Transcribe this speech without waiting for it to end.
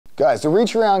Guys, the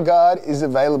reach around guard is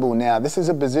available now. This is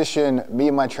a position me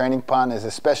and my training partners,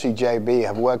 especially JB,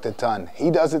 have worked a ton. He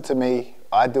does it to me,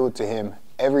 I do it to him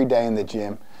every day in the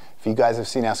gym. If you guys have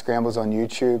seen our scrambles on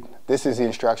YouTube, this is the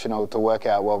instructional to work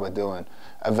out what we're doing.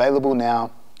 Available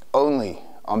now only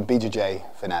on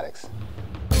BJJ Fanatics.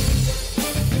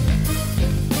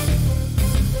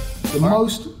 The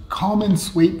most common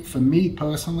sweep for me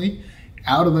personally,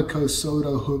 out of the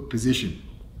Kosoto hook position.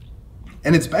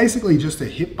 And it's basically just a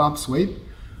hip bump sweep,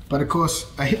 but of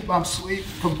course a hip bump sweep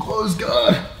from closed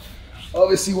guard,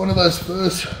 obviously one of those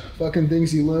first fucking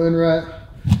things you learn, right?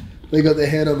 They got their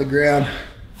head on the ground.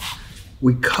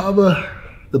 We cover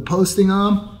the posting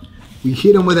arm, we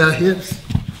hit them with our hips,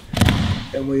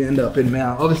 and we end up in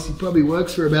mount. Obviously probably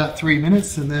works for about 3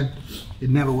 minutes and then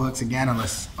it never works again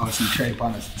unless obviously training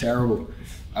partners are terrible.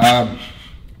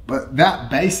 But that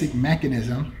basic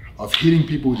mechanism of hitting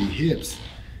people with your hips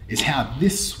is how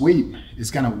this sweep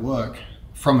is gonna work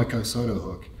from the Kosoto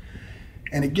hook.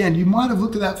 And again, you might have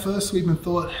looked at that first sweep and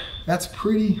thought, that's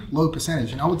pretty low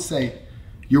percentage. And I would say,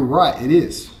 you're right, it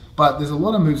is. But there's a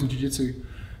lot of moves in jiu-jitsu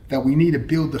that we need to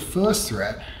build the first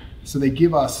threat so they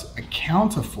give us a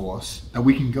counter force that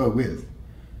we can go with.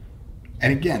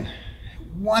 And again,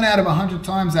 1 out of 100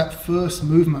 times that first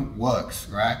movement works,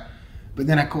 right? But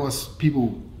then of course,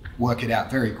 people work it out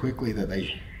very quickly that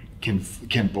they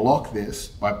can block this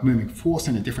by moving force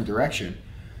in a different direction.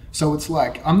 So it's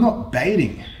like, I'm not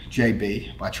baiting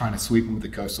JB by trying to sweep him with the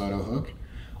Kosoto hook.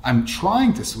 I'm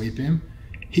trying to sweep him.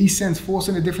 He sends force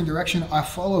in a different direction. I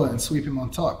follow it and sweep him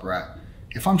on top, right?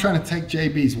 If I'm trying to take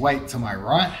JB's weight to my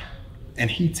right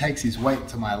and he takes his weight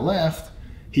to my left,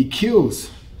 he kills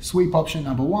sweep option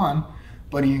number 1,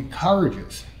 but he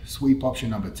encourages sweep option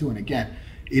number 2. And again,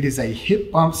 it is a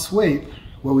hip bump sweep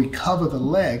where we cover the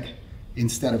leg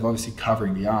instead of obviously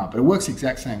covering the arm. But it works the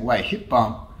exact same way. Hip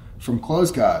bump from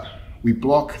closed guard, we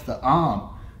block the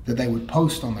arm that they would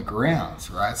post on the ground,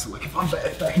 right? So like if I'm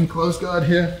back in closed guard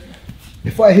here,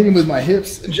 if I hit him with my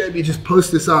hips and JB just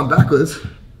posts this arm backwards,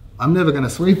 I'm never gonna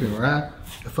sweep him, right?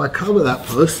 If I cover that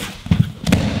post,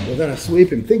 we're gonna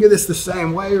sweep him. Think of this the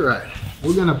same way, right?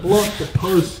 We're gonna block the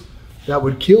post that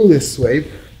would kill this sweep,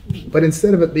 but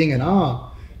instead of it being an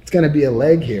arm, it's gonna be a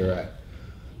leg here, right?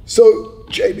 So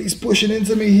JB's pushing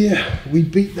into me here. We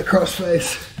beat the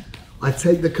crossface. I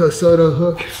take the Kosoto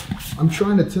hook. I'm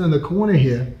trying to turn the corner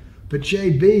here, but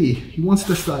JB, he wants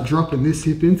to start dropping this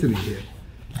hip into me here.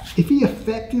 If he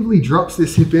effectively drops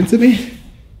this hip into me,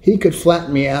 he could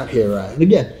flatten me out here, right? And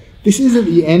again, this isn't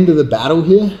the end of the battle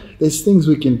here. There's things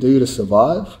we can do to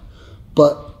survive,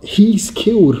 but he's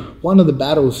killed one of the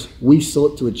battles we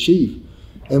sought to achieve,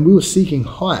 and we were seeking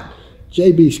height.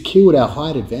 JB's killed our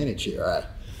height advantage here, right?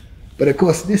 But of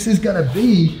course, this is gonna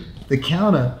be the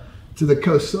counter to the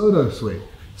Kosoto sweep.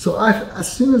 So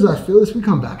as soon as I feel this, we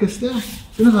come back a step. As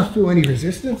soon as I feel any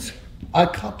resistance, I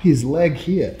cup his leg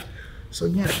here. So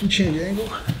again, if we change angle.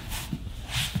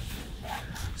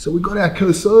 So we got our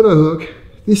Kosoto hook.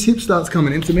 This hip starts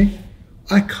coming into me.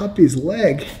 I cup his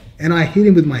leg and I hit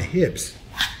him with my hips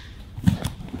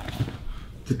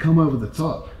to come over the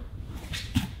top.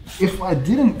 If I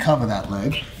didn't cover that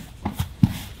leg,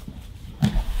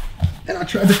 and I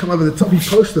tried to come over the top, he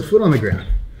posts the foot on the ground.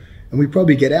 And we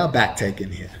probably get our back taken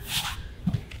here.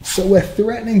 So we're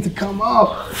threatening to come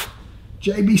up.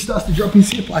 JB starts to drop his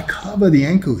hip, I cover the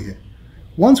ankle here.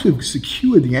 Once we've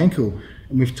secured the ankle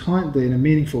and we've tightened it in a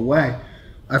meaningful way,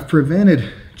 I've prevented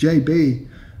JB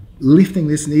lifting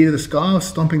this knee to the sky or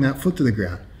stomping that foot to the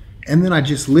ground. And then I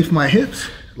just lift my hips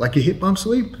like a hip bump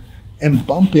sweep and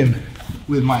bump him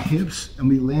with my hips and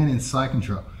we land in side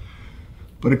control.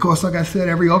 But of course, like I said,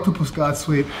 every octopus guard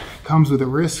sweep comes with a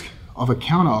risk of a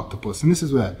counter octopus. And this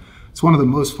is where it's one of the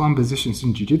most fun positions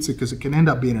in jiu-jitsu because it can end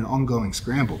up being an ongoing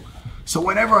scramble. So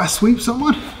whenever I sweep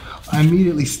someone, I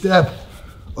immediately step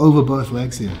over both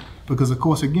legs here. Because of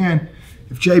course, again,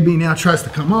 if JB now tries to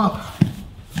come up,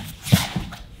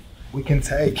 we can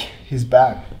take his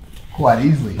back quite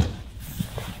easily.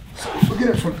 So look at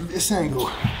it from this angle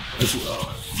as well.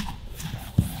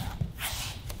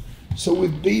 So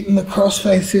we've beaten the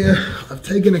crossface here. I've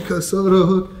taken a Kosoto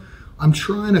hook. I'm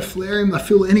trying to flare him. I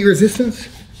feel any resistance,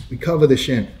 we cover the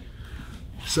shin.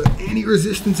 So any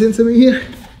resistance into me here,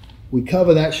 we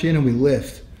cover that shin and we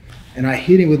lift. And I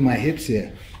hit him with my hips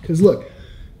here. Because look,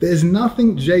 there's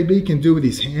nothing JB can do with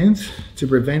his hands to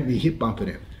prevent me hip bumping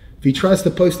him. If he tries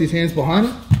to post his hands behind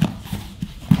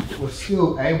him, we're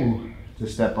still able to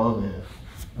step over here.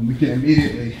 And we can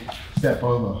immediately step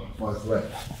over both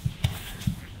legs.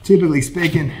 Typically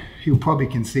speaking, he'll probably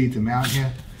concede to mount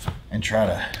here and try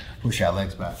to push our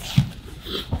legs back.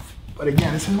 But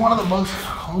again, this is one of the most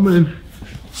common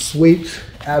sweeps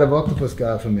out of octopus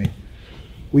guard for me.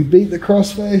 We beat the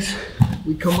crossface,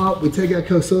 we come up, we take our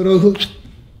Kosoto hook,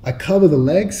 I cover the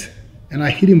legs, and I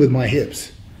hit him with my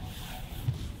hips.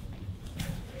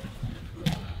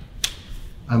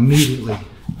 Immediately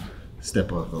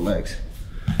step off the legs.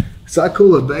 So I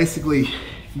call it basically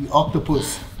the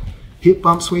octopus hip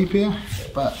bump sweep here,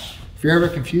 but if you're ever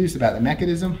confused about the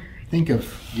mechanism, think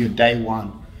of your day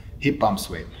one hip bump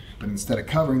sweep. But instead of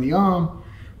covering the arm,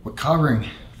 we're covering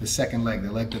the second leg,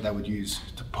 the leg that they would use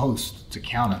to post, to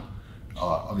counter,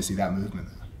 obviously that movement.